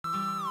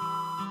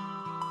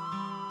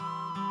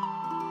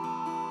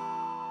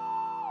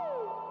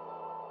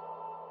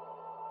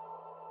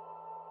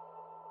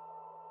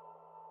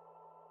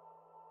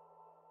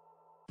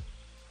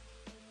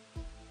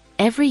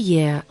Every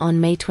year on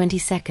May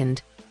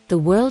 22nd, the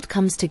world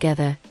comes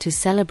together to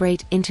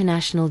celebrate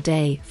International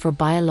Day for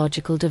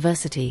Biological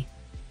Diversity.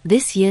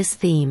 This year's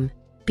theme,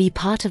 Be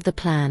Part of the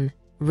Plan,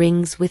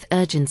 rings with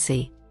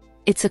urgency.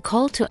 It's a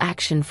call to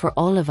action for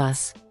all of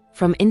us,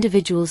 from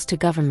individuals to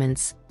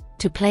governments,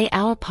 to play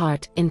our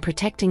part in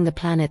protecting the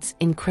planet's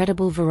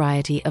incredible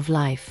variety of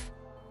life.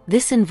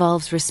 This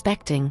involves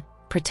respecting,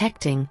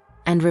 protecting,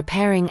 and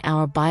repairing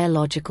our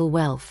biological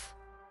wealth.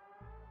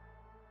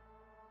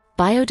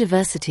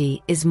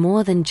 Biodiversity is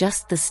more than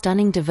just the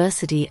stunning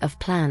diversity of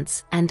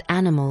plants and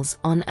animals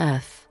on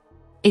Earth.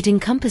 It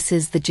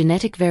encompasses the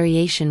genetic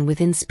variation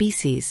within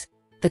species,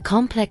 the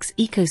complex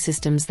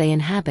ecosystems they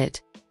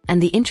inhabit,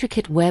 and the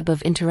intricate web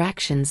of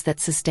interactions that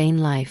sustain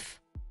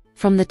life.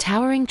 From the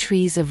towering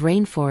trees of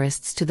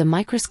rainforests to the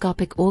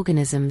microscopic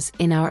organisms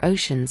in our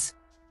oceans,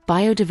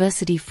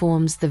 biodiversity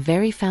forms the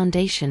very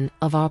foundation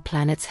of our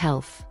planet's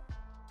health.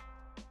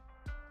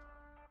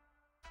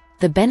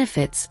 The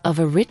benefits of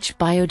a rich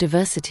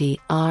biodiversity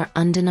are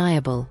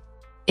undeniable.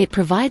 It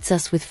provides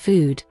us with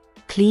food,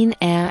 clean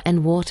air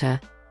and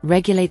water,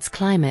 regulates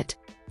climate,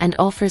 and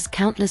offers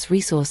countless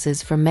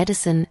resources for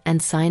medicine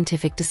and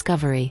scientific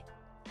discovery.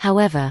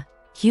 However,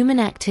 human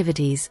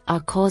activities are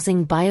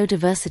causing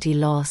biodiversity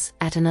loss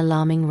at an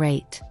alarming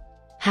rate.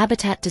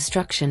 Habitat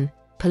destruction,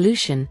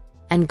 pollution,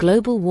 and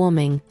global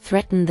warming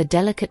threaten the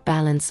delicate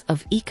balance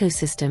of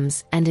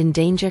ecosystems and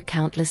endanger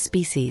countless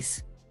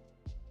species.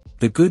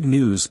 The good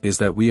news is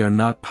that we are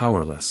not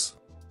powerless.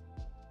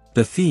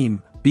 The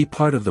theme, Be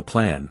Part of the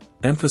Plan,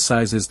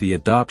 emphasizes the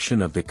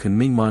adoption of the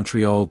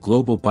Kunming-Montreal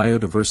Global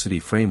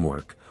Biodiversity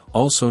Framework,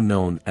 also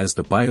known as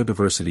the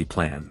Biodiversity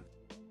Plan.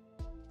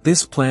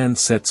 This plan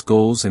sets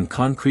goals and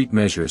concrete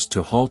measures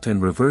to halt and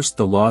reverse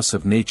the loss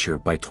of nature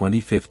by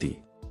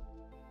 2050.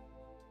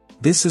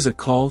 This is a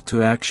call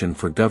to action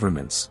for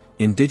governments,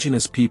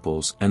 indigenous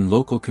peoples and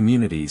local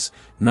communities,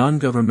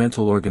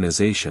 non-governmental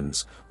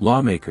organizations,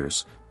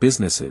 lawmakers,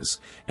 businesses,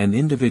 and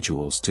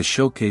individuals to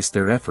showcase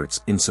their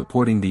efforts in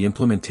supporting the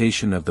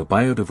implementation of the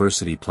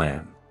Biodiversity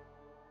Plan.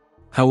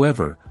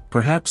 However,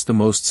 perhaps the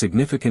most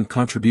significant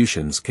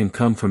contributions can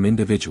come from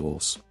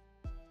individuals.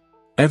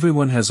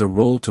 Everyone has a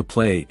role to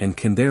play and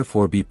can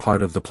therefore be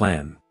part of the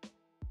plan.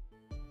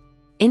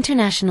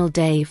 International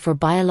Day for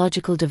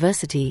Biological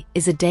Diversity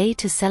is a day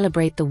to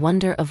celebrate the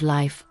wonder of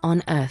life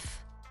on Earth.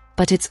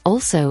 But it's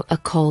also a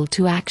call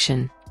to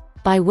action.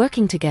 By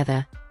working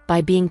together,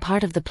 by being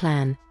part of the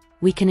plan,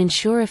 we can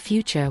ensure a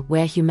future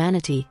where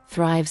humanity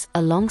thrives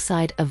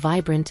alongside a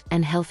vibrant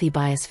and healthy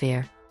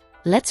biosphere.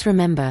 Let's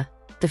remember,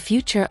 the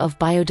future of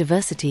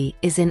biodiversity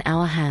is in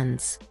our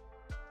hands.